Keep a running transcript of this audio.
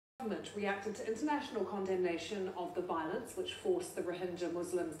Government reacted to international condemnation of the violence which forced the Rohingya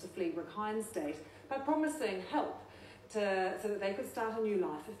Muslims to flee Rakhine State by promising help so that they could start a new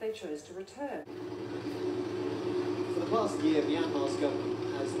life if they chose to return. For the past year, Myanmar's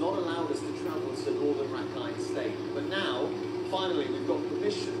government has not allowed us to travel to northern Rakhine State, but now, finally, we've got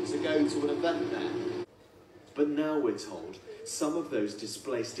permission to go to an event there. But now we're told some of those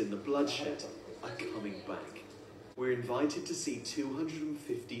displaced in the bloodshed are coming back. We're invited to see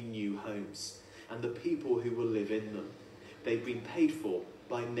 250 new homes and the people who will live in them. They've been paid for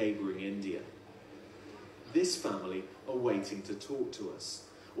by neighbouring India. This family are waiting to talk to us,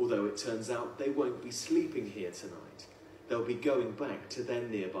 although it turns out they won't be sleeping here tonight. They'll be going back to their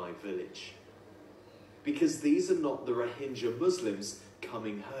nearby village. Because these are not the Rohingya Muslims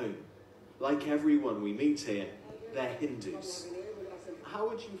coming home. Like everyone we meet here, they're Hindus. How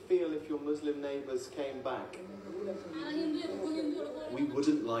would you feel if your Muslim neighbours came back? We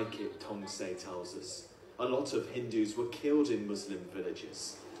wouldn't like it, Tongse tells us. A lot of Hindus were killed in Muslim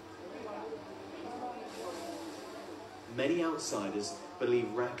villages. Many outsiders believe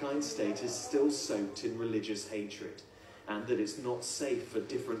Rakhine State is still soaked in religious hatred and that it's not safe for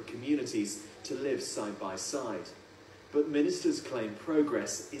different communities to live side by side. But ministers claim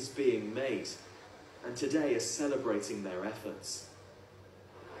progress is being made and today are celebrating their efforts.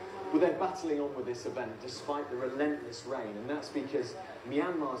 Well, they're battling on with this event despite the relentless rain, and that's because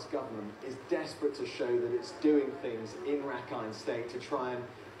Myanmar's government is desperate to show that it's doing things in Rakhine State to try and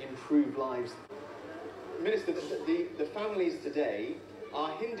improve lives. Minister, the families today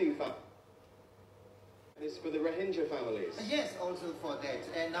are Hindu families. It's for the Rohingya families. Yes, also for that.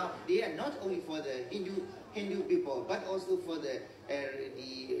 And now they are not only for the Hindu people, but also for the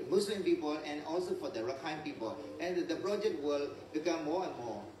Muslim people and also for the Rakhine people. And the project will become more and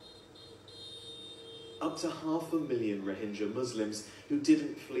more. Up to 500,000 Rohingya Muslims who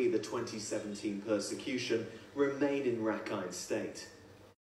didn't flee the 2017 persecution remain in Rakhine State.